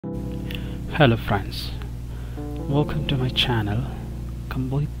Hello friends, welcome to my channel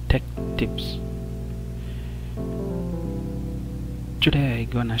Complete Tech Tips. Today I'm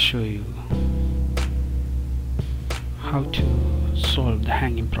gonna show you how to solve the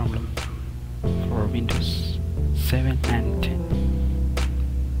hanging problem for Windows 7 and 10.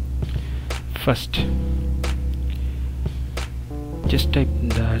 First, just type in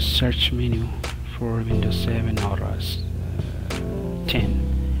the search menu for Windows 7 or 10.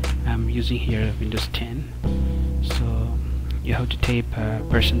 I'm using here Windows 10, so you have to type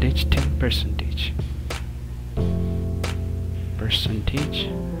percentage temp percentage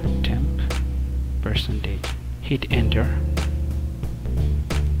temp percentage, hit enter,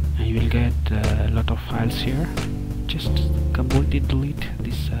 and you will get a lot of files here. Just completely delete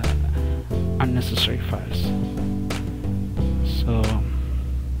these unnecessary files. So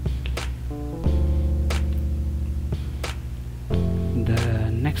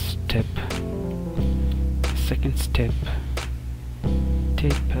the next step, second step,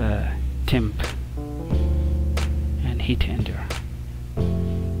 type temp and hit enter,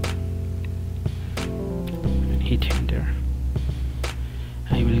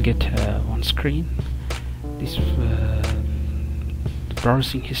 and you will get one screen. This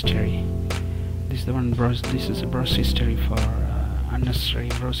browsing history. This is the one This is a browse history for unnecessary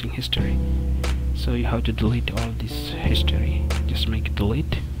browsing history. So you have to delete all this history. Just make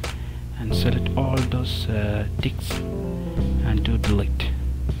delete and select all those ticks and do delete.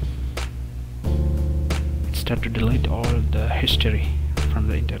 Start to delete all the history from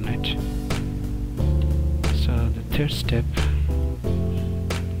the internet. So the third step,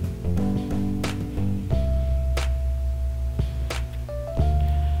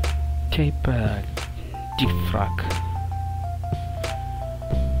 type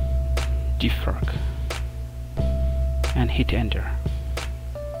defrag and hit enter.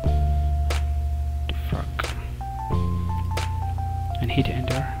 Defrag and hit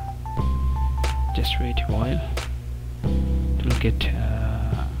enter. Just wait a while to look at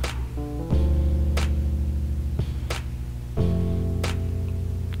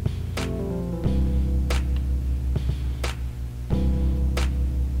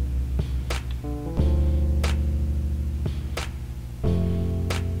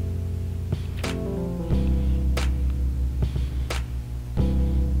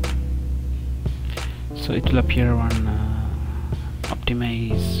so it will appear on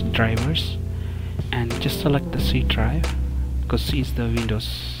optimize drivers, and just select the C drive because C is the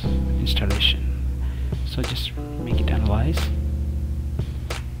Windows installation. So just make it analyze.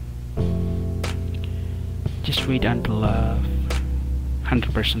 Just wait until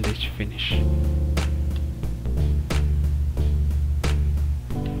 100% finish.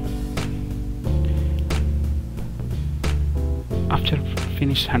 After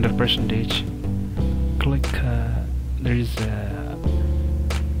finish 100%, click there is the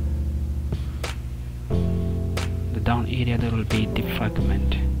down area, there will be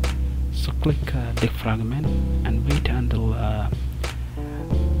defragment. So click defragment and wait until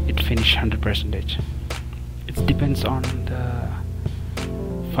it finish 100%. It depends on the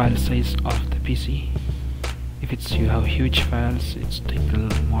file size of the PC. If you have huge files, it's take a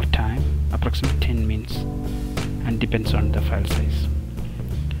little more time, approximately 10 minutes, and depends on the file size.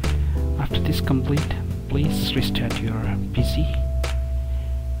 After this complete, please restart your PC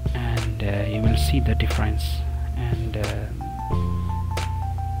and you will see the difference, and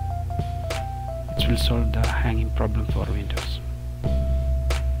it will solve the hanging problem for Windows.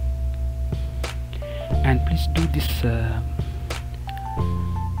 And please do this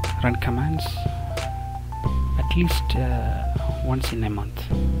run commands at least once in a month,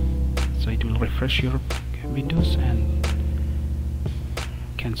 so it will refresh your Windows and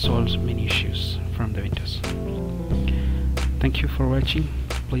can solve many issues from the Windows. Thank you for watching.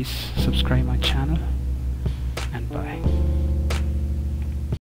 Please subscribe my channel, and bye.